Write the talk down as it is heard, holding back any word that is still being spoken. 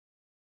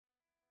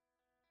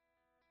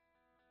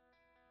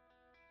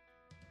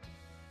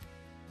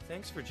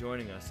Thanks for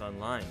joining us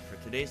online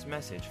for today's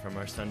message from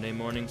our Sunday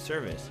morning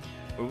service,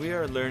 where we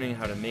are learning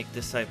how to make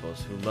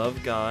disciples who love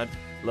God,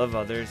 love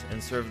others,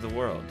 and serve the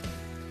world.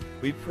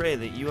 We pray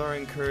that you are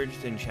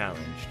encouraged and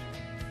challenged.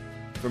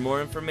 For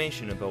more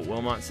information about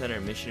Wilmot Center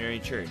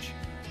Missionary Church,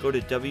 go to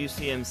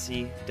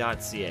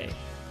wcmc.ca.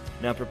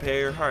 Now prepare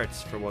your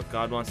hearts for what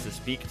God wants to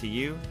speak to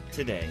you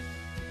today.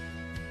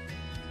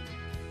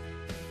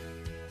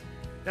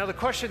 Now, the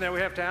question that we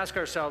have to ask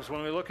ourselves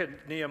when we look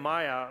at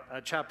Nehemiah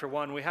chapter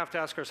 1, we have to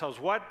ask ourselves,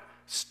 what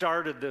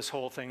started this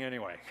whole thing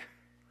anyway?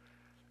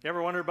 You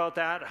ever wonder about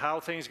that, how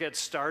things get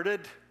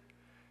started?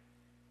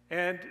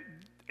 And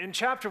in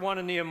chapter 1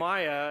 of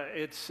Nehemiah,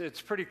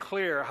 it's pretty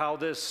clear how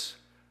this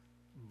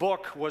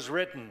book was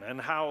written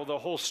and how the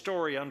whole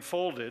story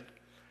unfolded,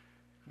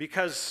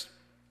 because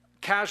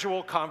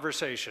casual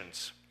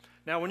conversations.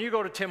 Now, when you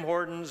go to Tim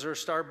Hortons or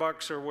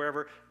Starbucks or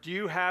wherever, do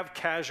you have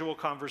casual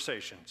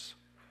conversations?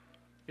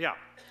 Yeah.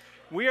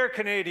 We are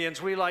Canadians.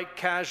 We like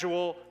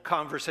casual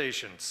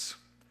conversations,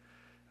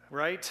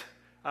 right?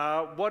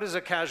 What does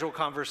a casual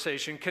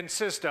conversation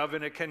consist of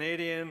in a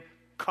Canadian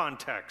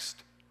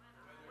context?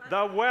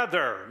 The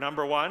weather,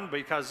 number one,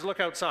 because look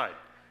outside.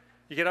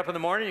 You get up in the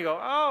morning, you go,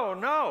 oh,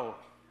 no.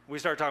 We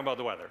start talking about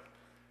the weather.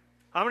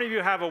 How many of you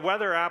have a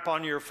weather app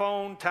on your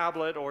phone,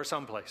 tablet, or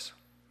someplace?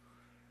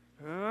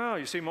 Oh,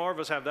 you see, more of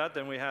us have that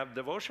than we have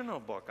devotional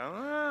book.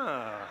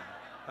 Aha.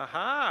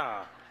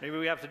 Maybe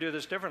we have to do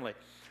this differently.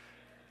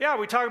 Yeah,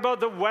 we talk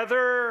about the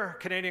weather,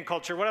 Canadian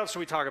culture. What else do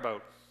we talk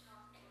about?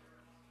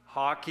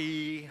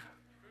 Hockey,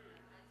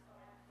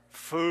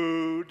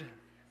 food,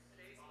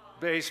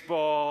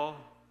 baseball,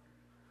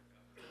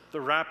 the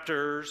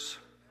Raptors,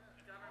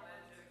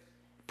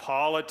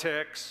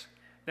 politics.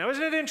 Now,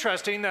 isn't it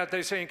interesting that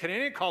they say in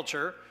Canadian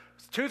culture,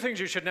 two things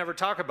you should never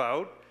talk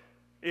about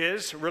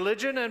is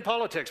religion and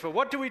politics. But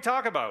what do we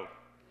talk about?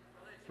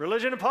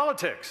 Religion and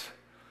politics.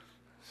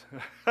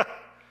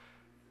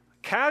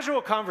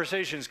 Casual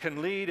conversations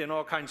can lead in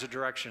all kinds of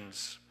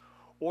directions,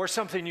 or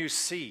something you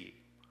see.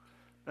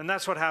 And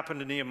that's what happened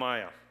to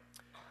Nehemiah.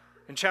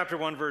 In chapter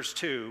 1, verse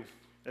 2,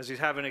 as he's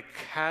having a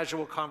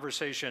casual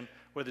conversation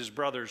with his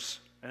brothers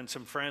and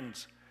some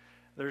friends,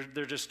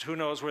 they're just, who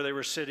knows where they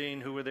were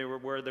sitting, where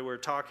they were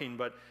talking,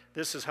 but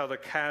this is how the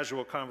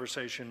casual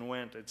conversation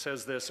went. It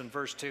says this in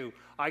verse 2,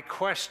 I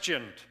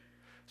questioned.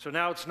 So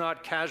now it's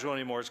not casual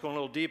anymore. It's going a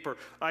little deeper.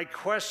 I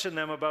questioned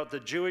them about the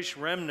Jewish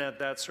remnant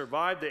that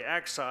survived the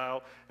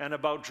exile and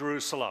about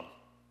Jerusalem.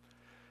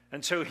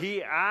 And so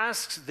he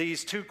asks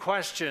these two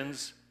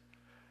questions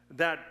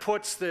that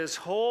puts this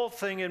whole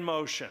thing in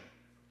motion.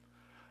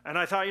 And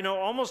I thought,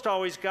 almost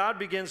always God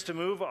begins to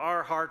move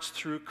our hearts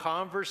through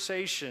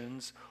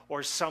conversations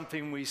or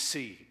something we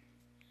see.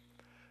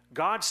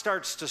 God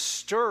starts to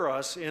stir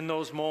us in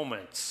those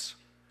moments.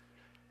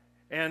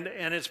 And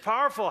it's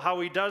powerful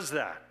how he does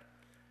that.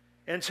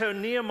 And so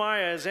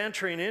Nehemiah is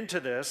entering into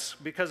this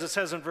because it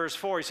says in verse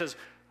 4, he says,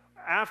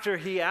 after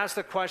he asked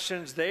the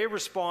questions, they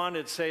respond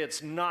and say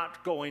it's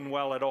not going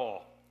well at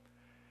all.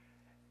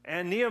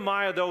 And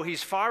Nehemiah, though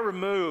he's far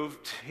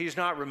removed, he's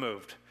not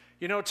removed.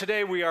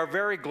 Today we are a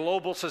very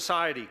global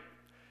society.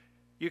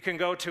 You can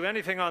go to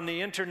anything on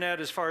the internet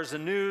as far as the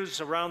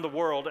news around the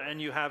world and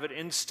you have it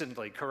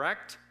instantly,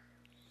 correct?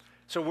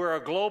 So we're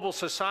a global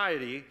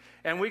society,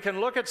 and we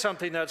can look at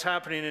something that's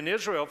happening in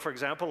Israel, for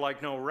example,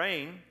 like no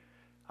rain.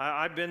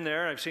 I've been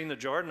there, I've seen the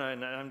Jordan,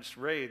 and I'm just,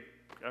 Ray,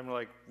 I'm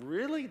like,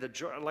 really?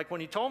 Like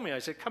when he told me, I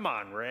said, come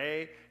on,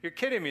 Ray, you're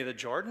kidding me, the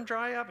Jordan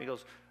dry up? He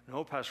goes,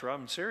 no, Pastor Rob,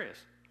 I'm serious.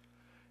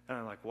 And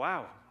I'm like,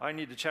 wow, I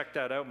need to check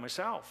that out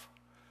myself.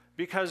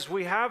 Because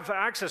we have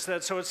access to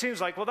that, so it seems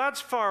like, well, that's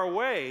far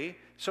away,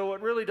 so it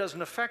really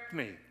doesn't affect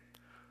me.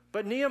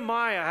 But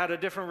Nehemiah had a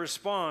different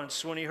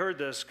response when he heard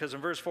this, because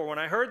in verse 4, when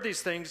I heard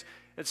these things,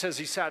 it says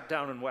he sat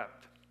down and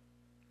wept.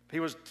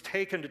 He was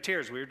taken to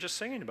tears. We were just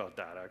singing about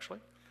that, actually.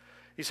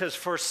 He says,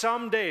 for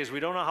some days, we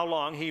don't know how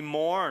long, he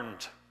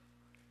mourned.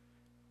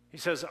 He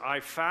says, I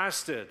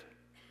fasted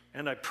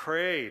and I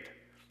prayed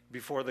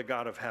before the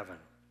God of heaven.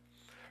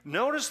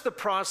 Notice the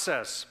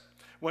process.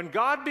 When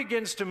God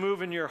begins to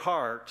move in your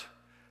heart,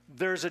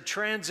 there's a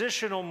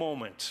transitional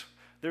moment.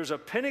 There's a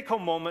pinnacle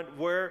moment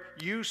where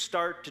you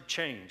start to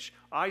change.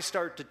 I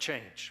start to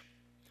change.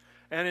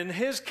 And in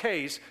his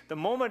case, the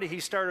moment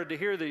he started to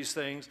hear these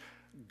things,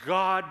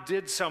 God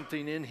did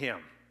something in him,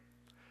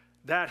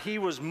 that he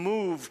was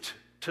moved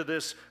to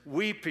this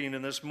weeping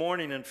and this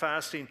mourning and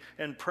fasting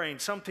and praying.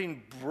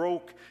 Something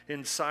broke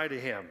inside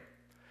of him.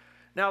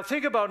 Now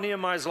think about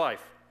Nehemiah's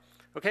life.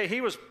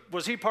 Okay,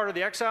 was he part of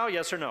the exile,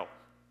 yes or no?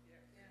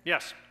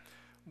 Yes.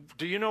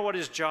 Do you know what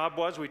his job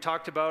was? We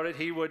talked about it.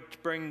 He would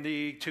bring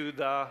the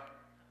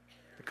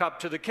cup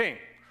to the king.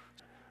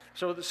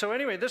 So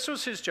anyway, this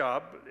was his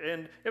job,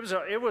 and it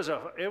was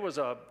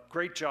a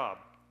great job,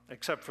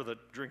 except for the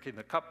drinking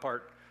the cup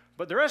part.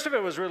 But the rest of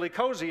it was really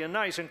cozy and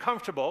nice and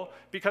comfortable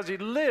because he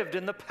lived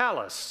in the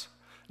palace.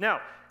 Now,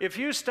 if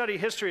you study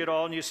history at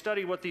all and you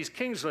study what these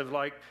kings lived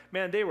like,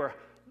 man, they were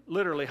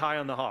literally high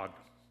on the hog.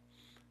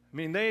 I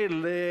mean, they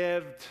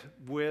lived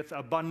with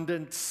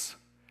abundance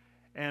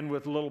and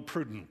with little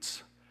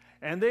prudence.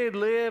 And they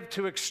lived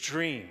to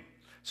extreme.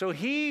 So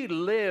he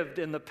lived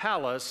in the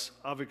palace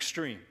of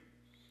extreme.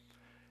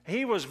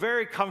 He was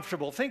very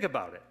comfortable. Think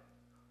about it.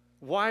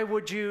 Why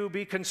would you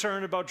be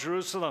concerned about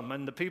Jerusalem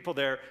and the people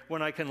there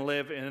when I can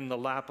live in the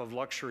lap of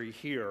luxury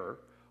here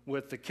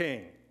with the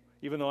king,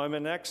 even though I'm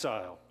in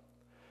exile?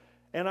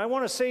 And I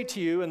want to say to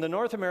you, in the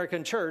North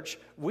American church,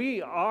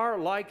 we are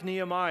like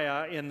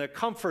Nehemiah in the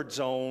comfort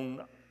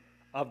zone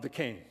of the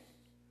king.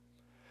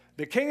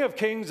 The King of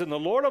Kings and the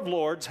Lord of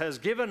Lords has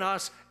given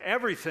us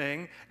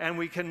everything, and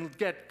we can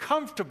get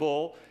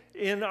comfortable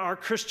in our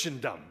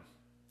Christendom.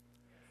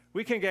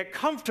 We can get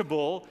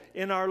comfortable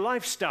in our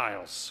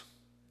lifestyles.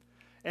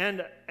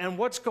 And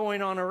what's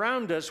going on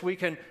around us, we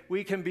can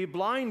be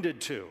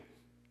blinded to.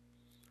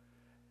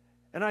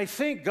 And I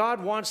think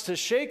God wants to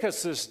shake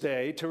us this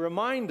day to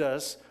remind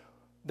us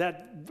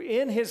that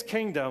in his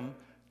kingdom,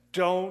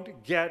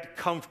 don't get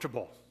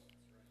comfortable.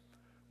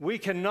 We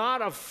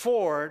cannot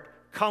afford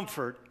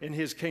comfort in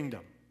his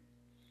kingdom.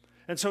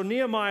 And so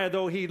Nehemiah,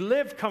 though he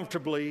lived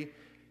comfortably,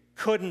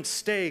 couldn't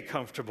stay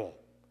comfortable.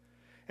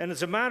 And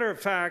as a matter of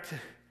fact,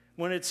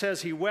 when it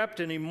says he wept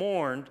and he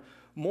mourned,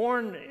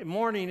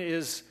 mourning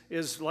is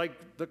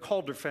like the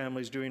Calder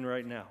family is doing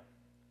right now.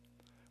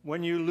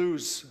 When you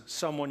lose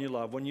someone you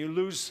love, when you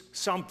lose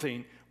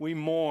something, we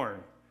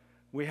mourn.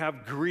 We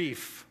have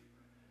grief.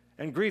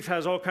 And grief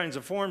has all kinds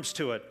of forms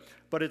to it,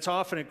 but it's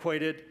often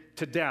equated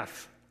to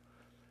death.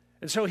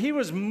 And so he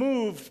was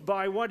moved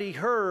by what he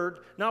heard,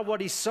 not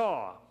what he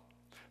saw.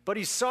 But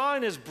he saw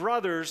in his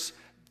brothers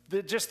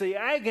just the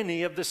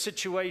agony of the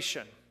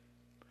situation.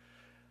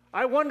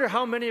 I wonder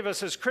how many of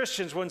us as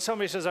Christians, when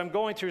somebody says, I'm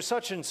going through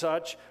such and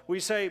such, we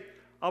say,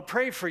 I'll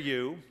pray for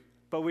you,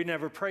 but we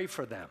never pray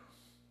for them.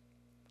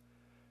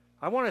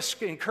 I want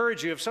to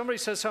encourage you, if somebody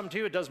says something to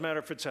you, it doesn't matter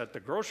if it's at the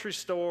grocery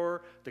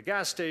store, the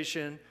gas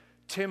station,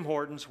 Tim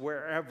Hortons,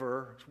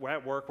 wherever,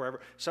 at work,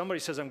 wherever, somebody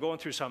says, I'm going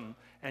through something,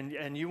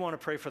 and you want to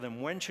pray for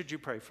them. When should you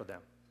pray for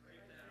them?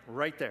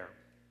 Right there.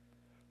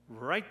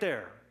 Right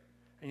there.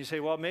 And you say,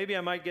 well, maybe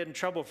I might get in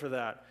trouble for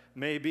that.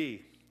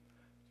 Maybe.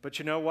 But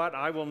you know what?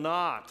 I will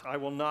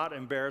not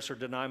embarrass or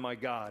deny my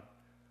God.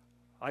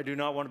 I do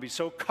not want to be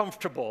so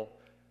comfortable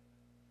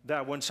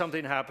that when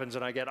something happens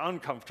and I get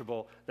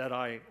uncomfortable, that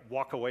I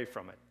walk away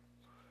from it.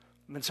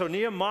 And so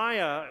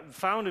Nehemiah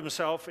found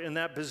himself in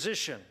that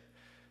position,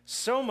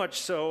 so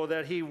much so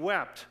that he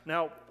wept.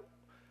 Now,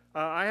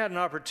 I had an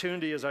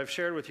opportunity, as I've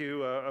shared with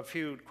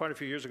you quite a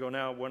few years ago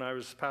now, when I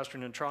was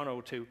pastoring in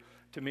Toronto,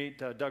 to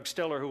meet Doug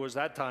Stiller, who was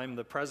that time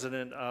the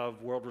president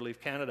of World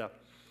Relief Canada.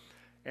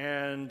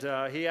 And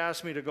he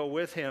asked me to go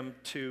with him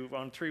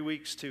on 3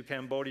 weeks to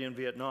Cambodia and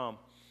Vietnam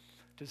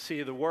to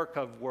see the work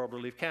of World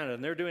Relief Canada.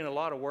 And they're doing a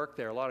lot of work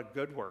there, a lot of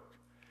good work.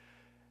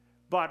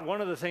 But one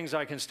of the things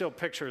I can still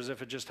picture as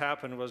if it just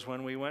happened was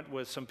when we went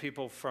with some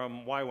people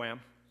from YWAM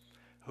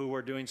who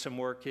were doing some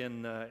work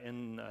in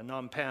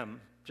Phnom Penh,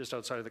 just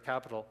outside of the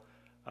capital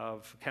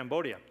of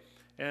Cambodia.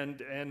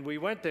 And we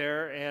went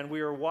there and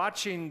we were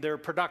watching their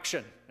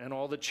production, and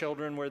all the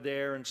children were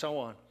there and so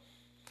on.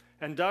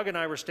 And Doug and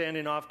I were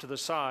standing off to the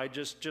side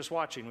just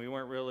watching. We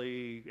weren't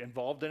really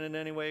involved in it in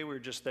any way. We were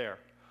just there.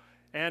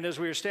 And as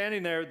we were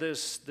standing there,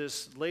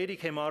 this lady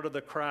came out of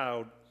the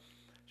crowd.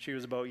 She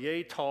was about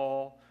yay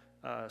tall,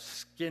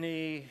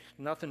 skinny,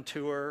 nothing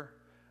to her.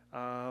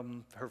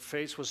 Her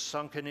face was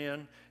sunken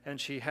in, and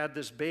she had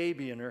this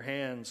baby in her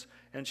hands,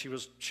 and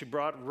she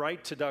brought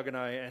right to Doug and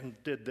I and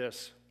did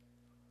this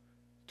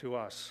to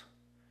us.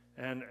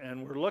 And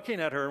we're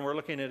looking at her, and we're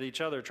looking at each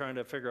other, trying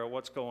to figure out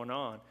what's going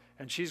on.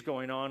 And she's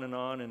going on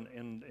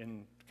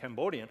in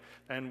Cambodian,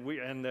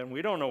 and then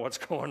we don't know what's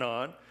going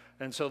on.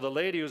 And so the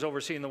lady who's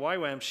overseeing the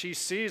YWAM, she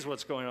sees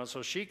what's going on.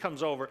 So she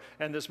comes over,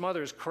 and this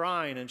mother's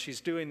crying, and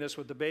she's doing this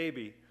with the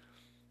baby.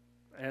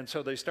 And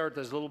so they start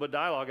this little bit of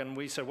dialogue, and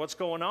we said, what's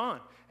going on?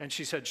 And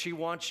she said, she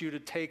wants you to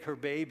take her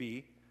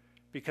baby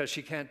because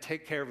she can't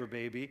take care of her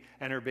baby,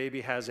 and her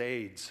baby has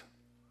AIDS.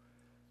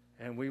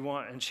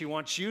 And she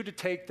wants you to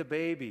take the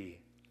baby.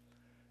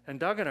 And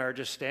Doug and I are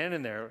just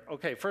standing there.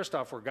 Okay, first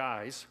off, we're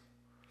guys,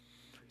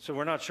 so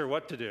we're not sure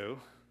what to do.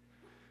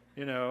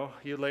 You know,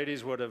 you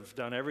ladies would have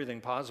done everything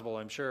possible,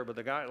 I'm sure, but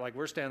the guy, like,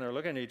 we're standing there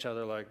looking at each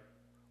other like,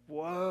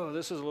 whoa,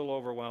 this is a little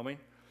overwhelming.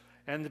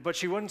 But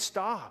she wouldn't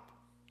stop.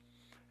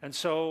 And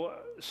so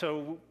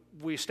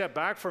we stepped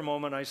back for a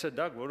moment. I said,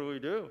 Doug, what do we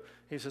do?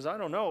 He says, I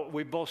don't know.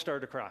 We both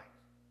started to cry.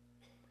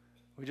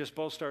 We just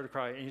both started to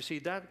cry. And you see,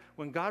 that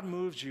when God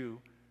moves you,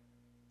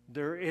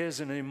 there is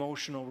an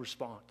emotional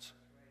response.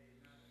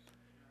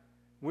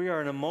 We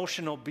are an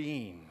emotional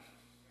being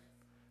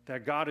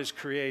that God has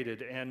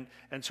created. And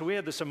so we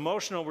had this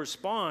emotional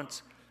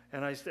response,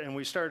 and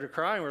we started to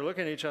cry, and we're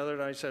looking at each other,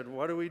 and I said,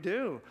 what do we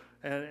do?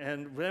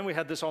 And then we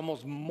had this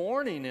almost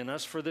mourning in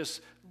us for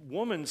this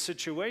woman's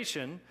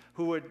situation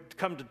who would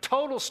come to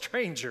total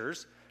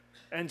strangers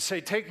and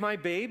say, take my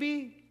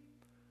baby?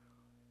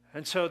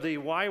 And so the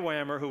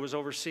YWAMer who was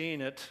overseeing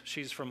it,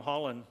 she's from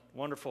Holland,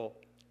 wonderful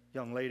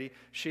young lady,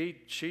 she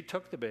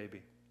took the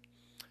baby.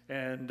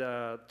 And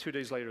 2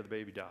 days later, the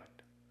baby died.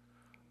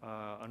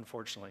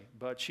 unfortunately.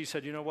 But she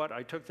said, you know what?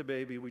 I took the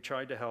baby. We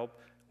tried to help.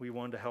 We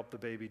wanted to help the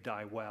baby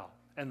die well.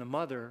 And the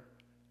mother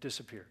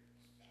disappeared.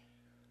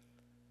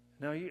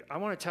 Now, I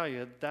want to tell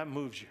you, that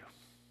moves you.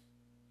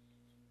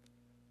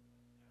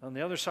 On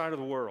the other side of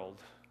the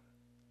world,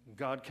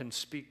 God can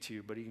speak to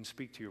you, but he can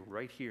speak to you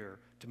right here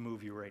to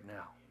move you right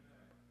now.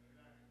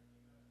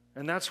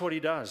 And that's what he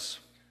does.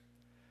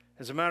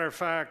 As a matter of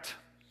fact,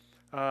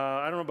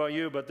 I don't know about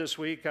you, but this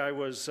week I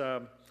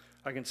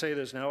can say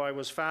this now, I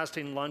was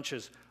fasting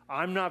lunches.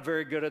 I'm not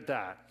very good at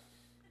that.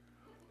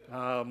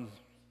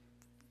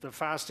 The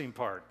fasting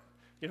part.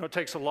 It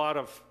takes a lot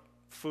of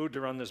food to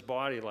run this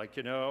body.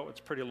 It's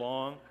pretty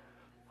long.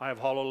 I have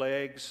hollow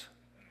legs,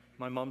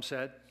 my mom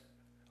said.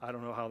 I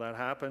don't know how that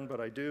happened, but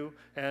I do.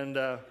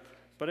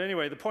 But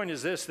anyway, the point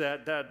is this,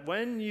 that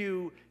when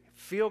you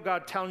feel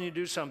God telling you to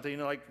do something,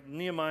 like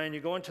Nehemiah, and you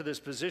go into this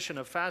position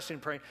of fasting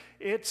and praying,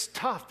 it's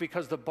tough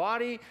because the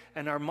body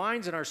and our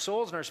minds and our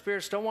souls and our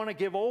spirits don't want to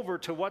give over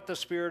to what the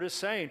Spirit is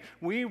saying.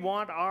 We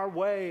want our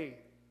way.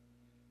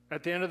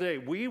 At the end of the day,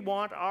 we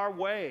want our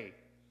way.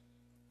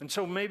 And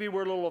so maybe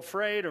we're a little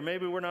afraid or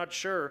maybe we're not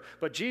sure.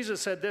 But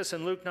Jesus said this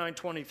in Luke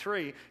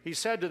 9:23. He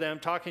said to them,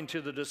 talking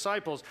to the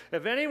disciples,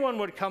 if anyone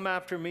would come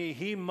after me,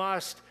 he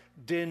must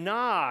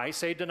deny,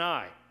 say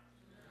deny.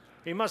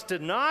 He must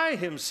deny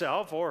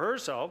himself or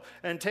herself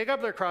and take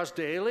up their cross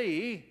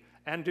daily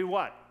and do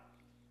what?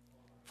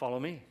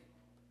 Follow me.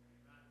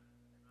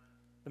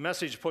 The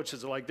Message puts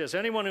it like this.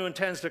 Anyone who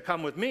intends to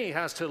come with me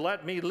has to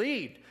let me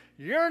lead.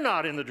 You're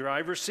not in the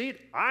driver's seat.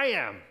 I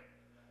am.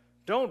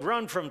 Don't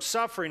run from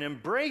suffering.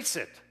 Embrace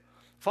it.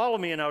 Follow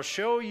me and I'll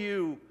show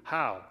you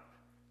how.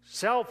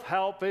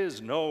 Self-help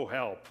is no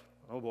help.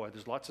 Oh boy,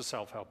 there's lots of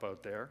self-help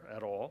out there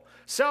at all.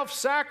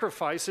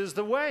 Self-sacrifice is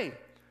the way,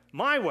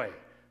 my way,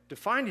 to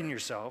finding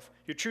yourself,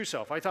 your true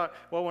self. I thought,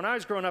 well, when I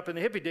was growing up in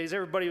the hippie days,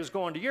 everybody was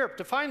going to Europe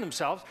to find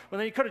themselves. Well,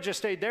 then you could have just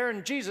stayed there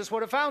and Jesus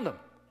would have found them.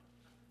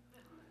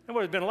 It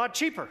would have been a lot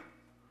cheaper.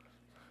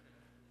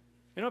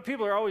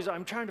 People are always,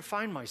 I'm trying to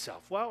find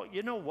myself. Well,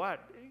 you know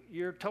what?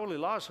 You're totally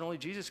lost and only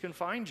Jesus can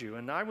find you.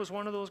 And I was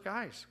one of those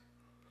guys.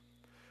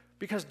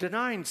 Because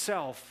denying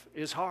self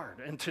is hard.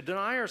 And to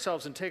deny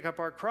ourselves and take up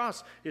our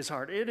cross is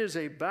hard. It is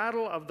a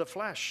battle of the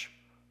flesh.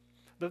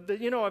 Have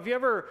you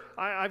ever,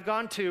 I've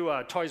gone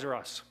to Toys R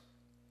Us.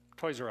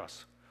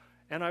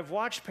 And I've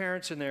watched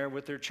parents in there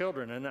with their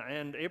children.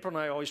 And April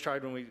and I always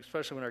tried,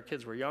 especially when our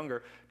kids were younger,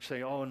 to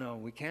say, oh no,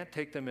 we can't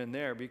take them in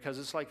there because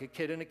it's like a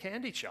kid in a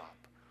candy shop.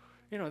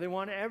 They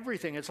want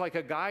everything. It's like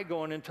a guy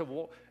going into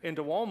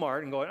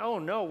Walmart and going, oh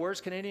no,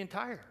 where's Canadian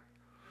Tire?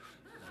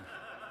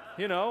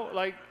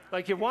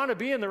 Like you want to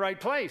be in the right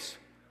place.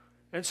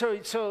 And so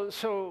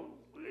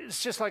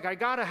it's just like I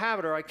got to have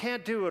it or I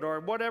can't do it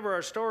or whatever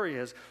our story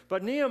is.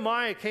 But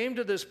Nehemiah came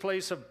to this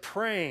place of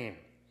praying.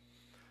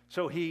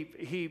 So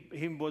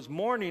he was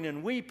mourning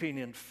and weeping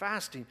and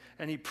fasting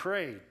and he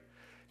prayed.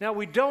 Now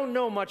we don't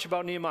know much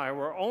about Nehemiah.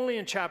 We're only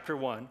in chapter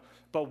 1.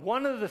 But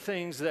one of the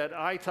things that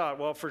I thought,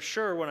 well, for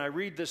sure, when I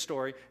read this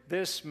story,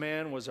 this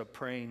man was a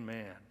praying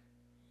man.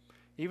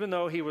 Even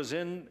though he was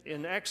in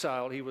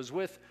exile, he was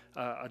with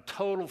a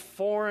total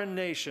foreign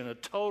nation, a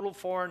total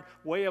foreign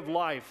way of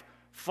life,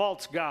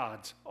 false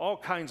gods, all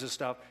kinds of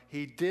stuff.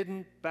 He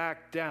didn't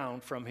back down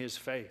from his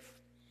faith.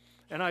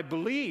 And I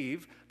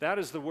believe that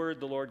is the word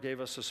the Lord gave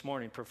us this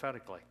morning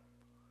prophetically.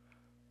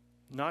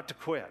 Not to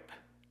quit,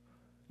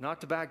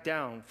 not to back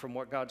down from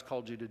what God's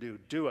called you to do.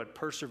 Do it,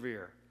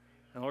 persevere.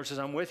 And the Lord says,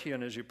 I'm with you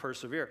and as you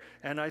persevere.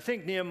 And I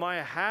think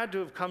Nehemiah had to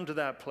have come to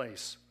that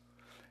place.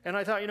 And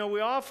I thought,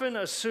 we often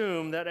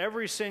assume that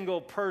every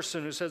single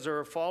person who says they're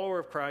a follower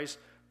of Christ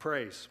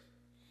prays.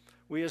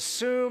 We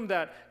assume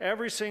that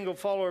every single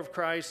follower of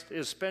Christ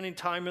is spending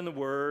time in the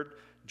Word,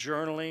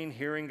 journaling,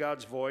 hearing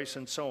God's voice,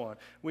 and so on.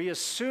 We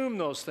assume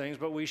those things,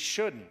 but we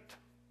shouldn't.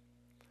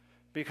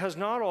 Because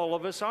not all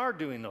of us are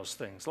doing those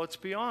things. Let's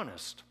be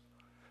honest.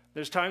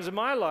 There's times in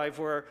my life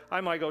where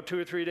I might go 2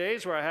 or 3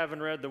 days where I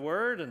haven't read the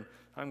Word, and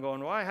I'm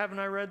going, why haven't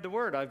I read the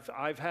Word?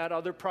 I've had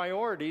other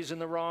priorities in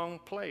the wrong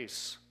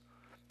place.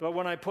 But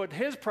when I put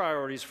His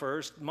priorities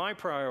first, my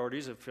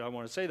priorities, if I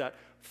want to say that,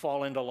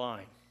 fall into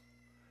line.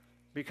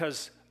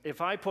 Because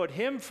if I put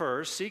Him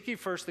first, seek ye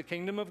first the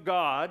kingdom of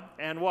God,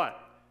 and what?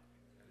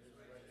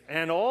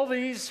 And all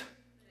these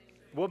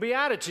will be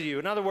added to you.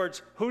 In other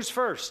words, who's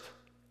first?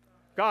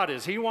 God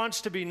is. He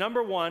wants to be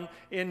number one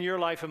in your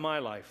life and my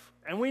life.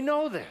 And we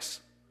know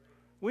this.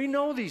 We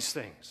know these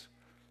things.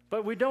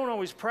 But we don't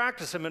always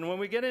practice them. And when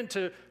we get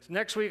into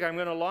next week, I'm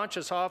going to launch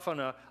us off on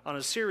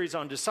a series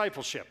on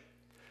discipleship.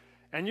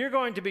 And you're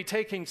going to be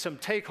taking some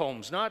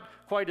take-homes, not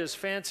quite as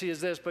fancy as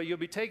this, but you'll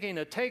be taking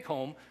a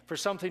take-home for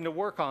something to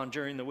work on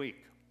during the week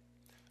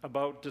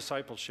about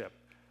discipleship.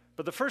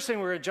 But the first thing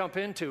we're going to jump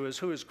into is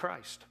who is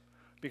Christ?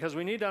 Because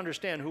we need to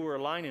understand who we're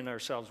aligning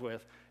ourselves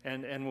with,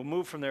 and we'll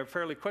move from there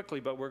fairly quickly,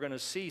 but we're going to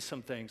see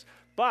some things.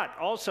 But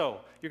also,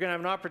 you're going to have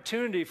an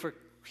opportunity for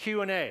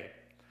Q&A.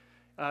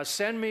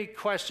 Send me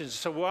questions.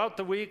 So throughout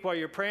the week, while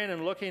you're praying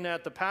and looking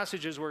at the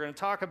passages we're going to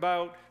talk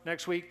about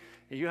next week,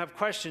 if you have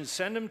questions,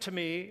 send them to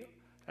me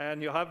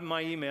and you'll have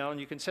my email, and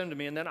you can send them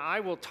to me, and then I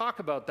will talk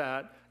about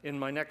that in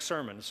my next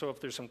sermon. So if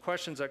there's some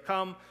questions that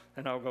come,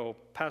 and I'll go,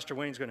 Pastor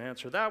Wayne's going to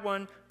answer that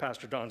one,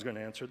 Pastor Don's going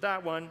to answer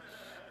that one,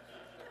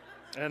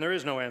 and there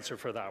is no answer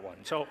for that one.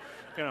 So,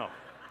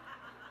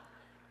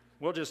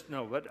 we'll just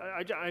know. But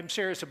I'm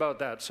serious about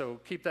that, so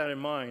keep that in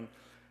mind,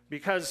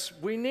 because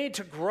we need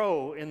to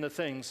grow in the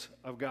things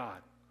of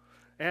God.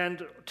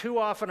 And too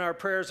often our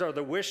prayers are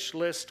the wish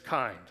list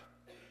kind.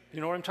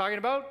 You know what I'm talking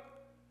about?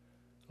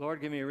 Lord,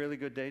 give me a really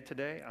good day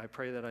today. I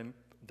pray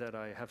that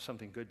I have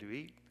something good to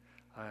eat.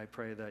 I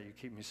pray that you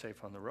keep me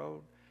safe on the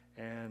road.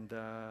 And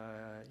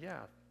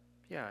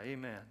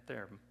amen.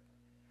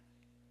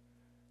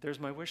 There's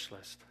my wish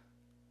list.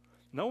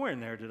 Nowhere in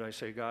there did I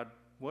say, God,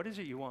 what is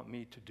it you want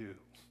me to do?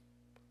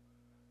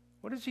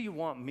 What is it you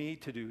want me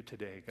to do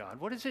today, God?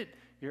 What is it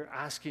you're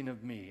asking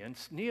of me? And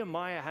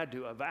Nehemiah had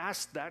to have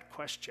asked that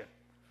question,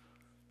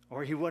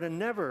 or he would have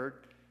never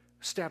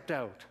stepped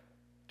out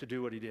to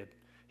do what he did.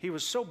 He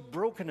was so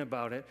broken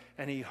about it,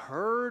 and he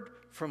heard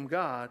from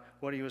God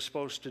what he was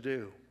supposed to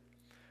do.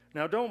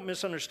 Now, don't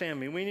misunderstand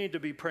me. We need to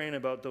be praying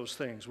about those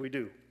things. We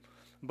do.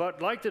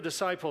 But like the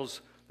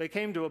disciples, they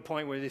came to a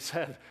point where they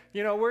said,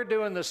 we're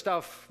doing this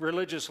stuff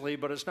religiously,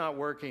 but it's not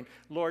working.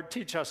 Lord,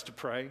 teach us to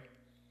pray.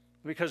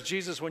 Because,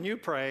 Jesus, when you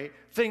pray,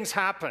 things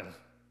happen.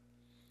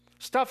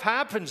 Stuff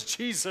happens,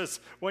 Jesus,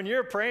 when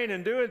you're praying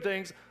and doing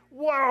things.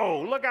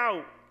 Whoa, look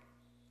out.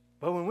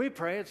 But when we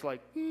pray, it's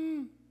like,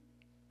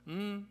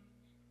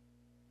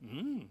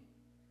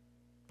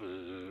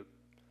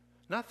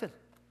 nothing.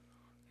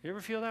 You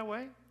ever feel that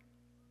way?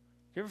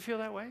 You ever feel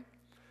that way?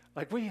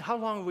 Like how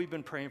long have we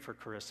been praying for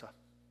Carissa?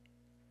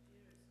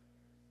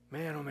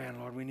 Man, oh man,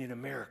 Lord, we need a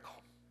miracle.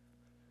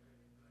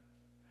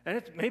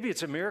 And maybe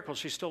it's a miracle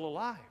she's still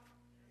alive.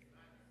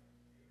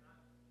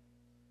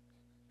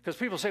 Because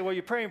people say, well,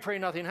 you pray and pray,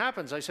 nothing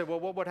happens. I said, well,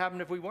 what would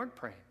happen if we weren't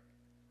praying?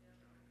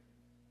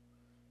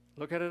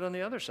 Look at it on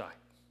the other side.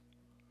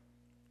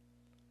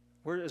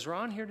 Is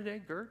Ron here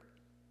today, Gert?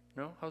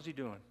 No? How's he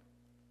doing?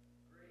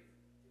 Great.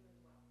 Doing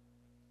well.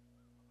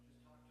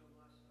 Just talked to him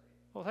last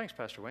night. Well, thanks,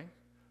 Pastor Wayne.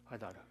 I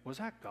thought, was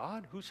that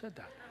God? Who said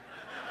that?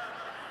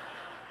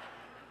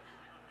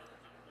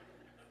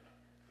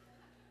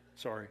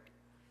 Sorry.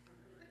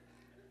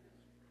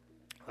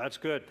 That's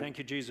good. Thank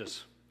you,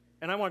 Jesus.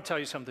 And I want to tell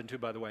you something, too,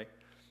 by the way.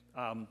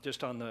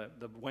 Just on the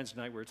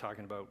Wednesday night we were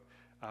talking about,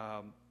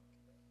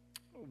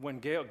 when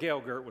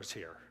Gail Gert was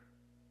here,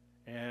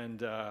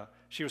 and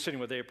she was sitting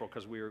with April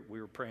because we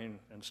were praying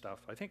and stuff.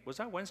 I think, was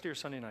that Wednesday or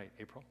Sunday night,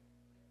 April?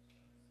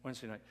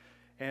 Wednesday night.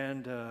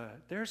 And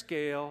there's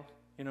Gail,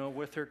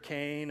 with her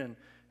cane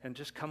and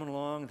just coming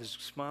along, this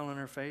smile on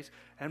her face.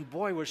 And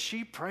boy, was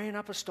she praying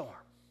up a storm.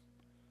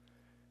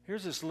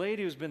 Here's this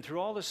lady who's been through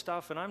all this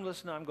stuff, and I'm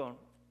listening, I'm going,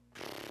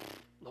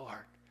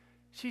 Lord,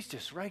 she's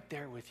just right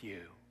there with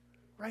you.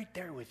 Right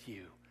there with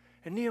you.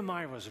 And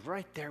Nehemiah was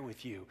right there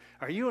with you.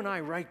 Are you and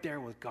I right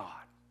there with God?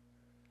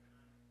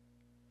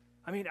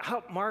 I mean,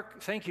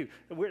 Mark, thank you.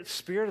 We're the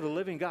Spirit of the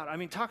living God. I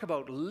mean, talk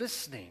about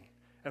listening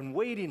and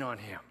waiting on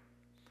Him.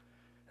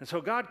 And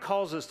so God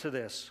calls us to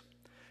this.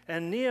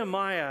 And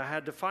Nehemiah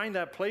had to find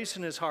that place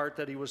in his heart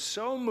that he was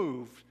so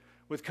moved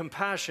with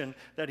compassion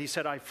that he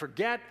said, I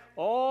forget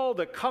all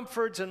the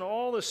comforts and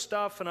all the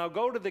stuff, and I'll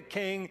go to the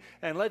king,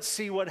 and let's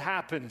see what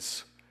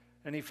happens.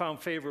 And he found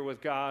favor with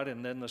God,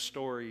 and then the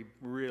story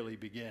really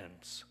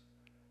begins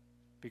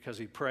because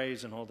he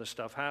prays and all this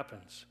stuff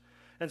happens.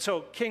 And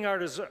so King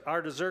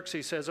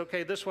Artaxerxes says,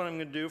 okay, this is what I'm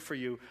going to do for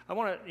you. I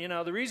want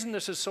to, the reason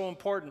this is so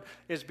important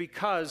is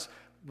because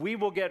we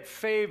will get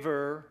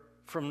favor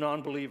from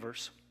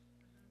non-believers.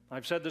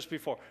 I've said this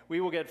before.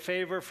 We will get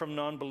favor from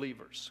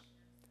non-believers.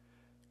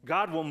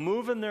 God will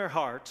move in their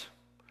heart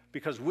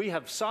because we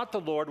have sought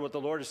the Lord, what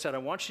the Lord has said, I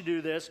want you to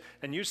do this,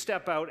 and you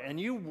step out and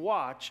you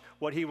watch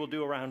what He will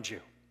do around you.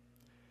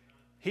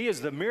 He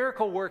is the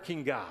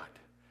miracle-working God,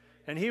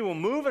 and He will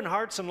move in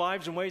hearts and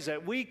lives in ways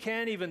that we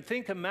can't even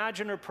think,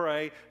 imagine, or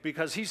pray,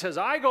 because He says,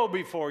 I go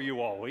before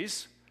you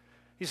always.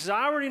 He says,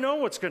 I already know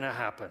what's going to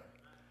happen.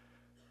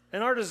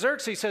 And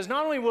Artaxerxes says,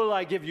 not only will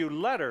I give you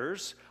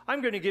letters,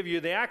 I'm going to give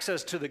you the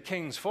access to the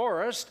king's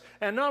forest,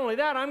 and not only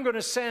that, I'm going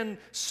to send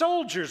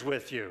soldiers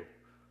with you.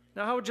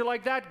 Now, how would you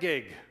like that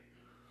gig?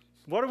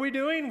 What are we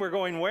doing? We're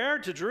going where?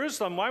 To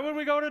Jerusalem. Why would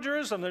we go to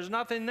Jerusalem? There's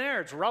nothing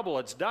there. It's rubble,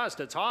 it's dust,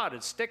 it's hot,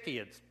 it's sticky,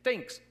 it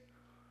stinks.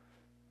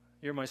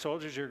 You're my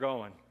soldiers, you're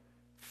going.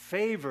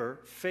 Favor,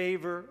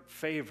 favor,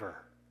 favor.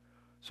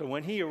 So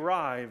when he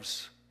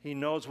arrives, he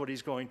knows what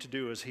he's going to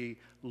do as he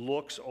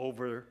looks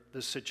over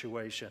the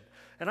situation.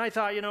 And I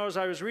thought, as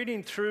I was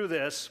reading through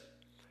this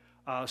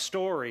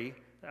story,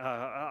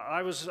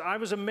 I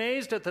was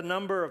amazed at the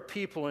number of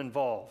people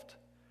involved.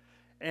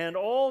 And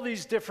all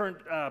these different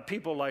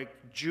people like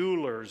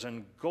jewelers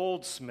and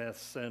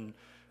goldsmiths and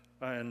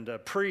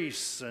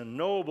priests and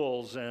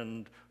nobles,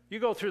 and you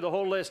go through the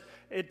whole list.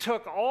 It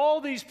took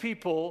all these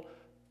people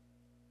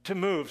to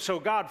move. So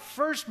God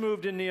first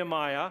moved in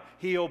Nehemiah,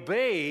 he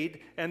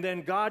obeyed, and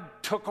then God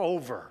took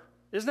over.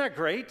 Isn't that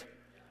great?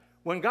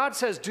 When God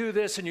says do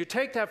this and you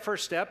take that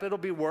first step, it'll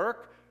be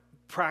work.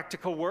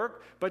 practical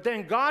work, but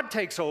then God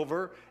takes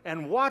over,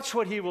 and watch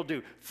what he will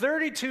do.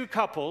 32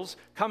 couples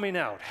coming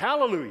out.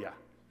 Hallelujah.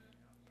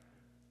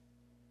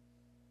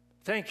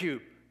 Thank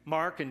you,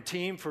 Mark and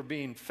team, for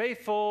being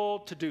faithful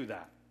to do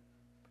that.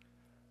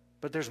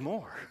 But there's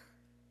more.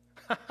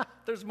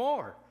 There's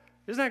more.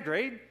 Isn't that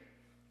great?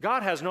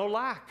 God has no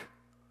lack.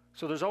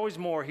 So there's always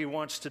more he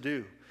wants to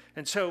do.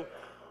 And so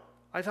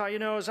I thought,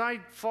 as I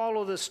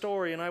follow this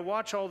story and I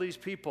watch all these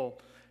people,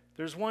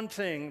 there's one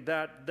thing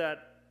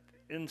that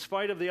in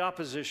spite of the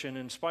opposition,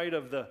 in spite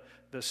of the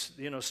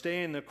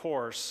staying the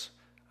course,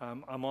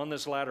 I'm on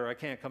this ladder, I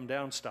can't come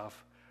down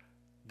stuff,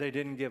 they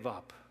didn't give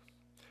up.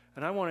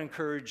 And I want to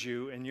encourage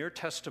you in your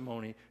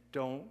testimony,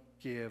 don't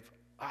give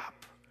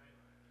up.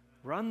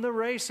 Run the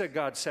race that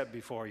God set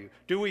before you.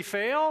 Do we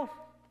fail?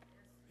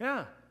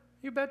 Yeah,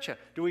 you betcha.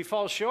 Do we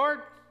fall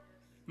short?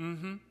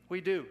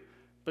 We do.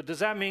 But does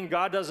that mean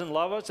God doesn't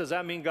love us? Does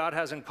that mean God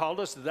hasn't called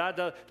us?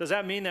 Does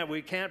that mean that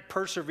we can't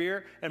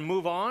persevere and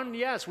move on?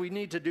 Yes, we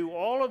need to do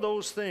all of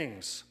those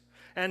things.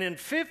 And in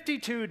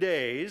 52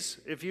 days,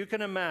 if you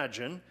can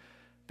imagine,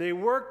 they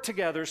worked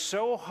together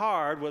so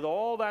hard with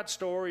all that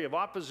story of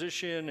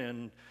opposition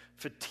and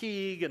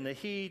fatigue and the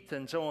heat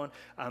and so on.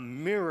 A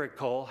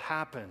miracle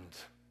happened.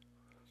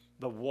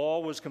 The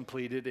wall was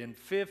completed in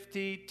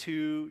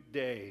 52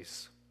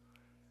 days.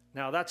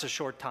 Now, that's a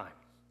short time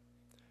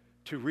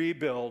to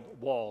rebuild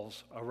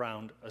walls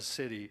around a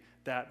city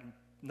that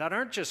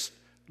aren't just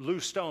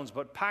loose stones,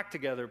 but packed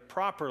together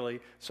properly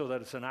so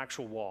that it's an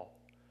actual wall.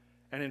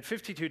 And in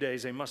 52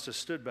 days, they must have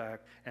stood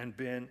back and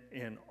been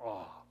in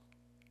awe.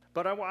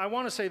 But I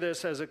want to say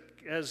this,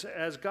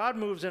 as God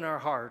moves in our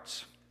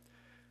hearts,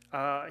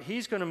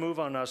 he's going to move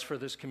on us for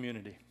this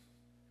community.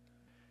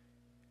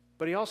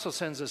 But he also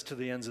sends us to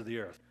the ends of the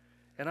earth.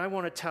 And I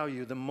want to tell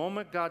you, the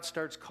moment God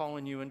starts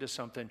calling you into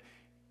something,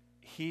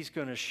 he's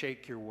going to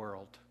shake your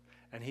world.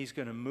 And he's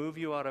going to move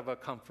you out of a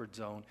comfort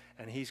zone.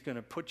 And he's going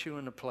to put you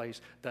in a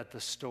place that the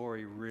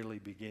story really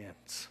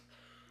begins.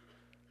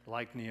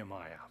 Like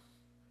Nehemiah.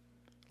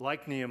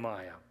 Like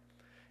Nehemiah.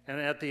 And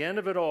at the end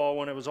of it all,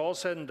 when it was all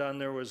said and done,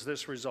 there was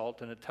this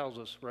result. And it tells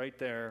us right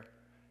there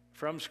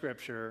from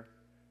Scripture,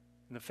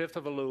 in the 5th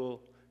of Elul,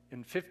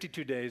 in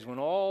 52 days, when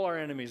all our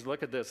enemies,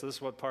 look at this is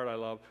what part I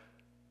love.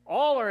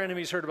 All our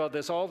enemies heard about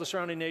this. All the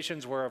surrounding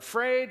nations were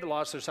afraid,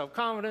 lost their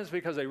self-confidence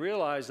because they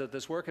realized that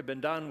this work had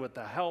been done with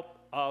the help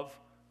of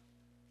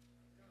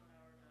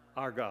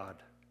our God.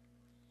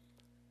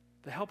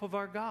 The help of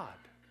our God.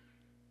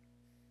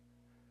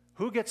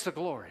 Who gets the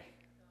glory?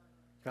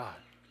 God.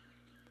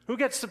 Who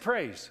gets the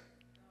praise?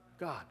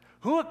 God.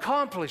 Who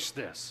accomplished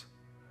this?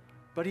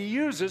 But he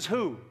uses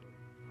who?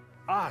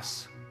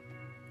 Us.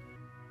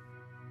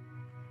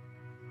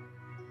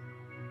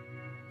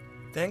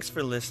 Thanks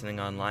for listening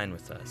online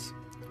with us.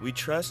 We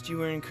trust you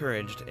were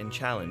encouraged and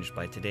challenged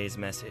by today's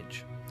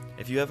message.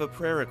 If you have a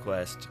prayer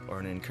request or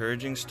an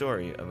encouraging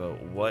story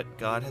about what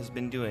God has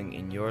been doing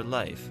in your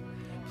life,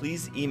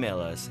 please email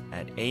us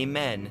at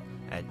amen@wcmc.ca.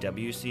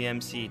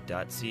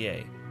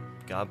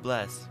 God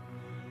bless.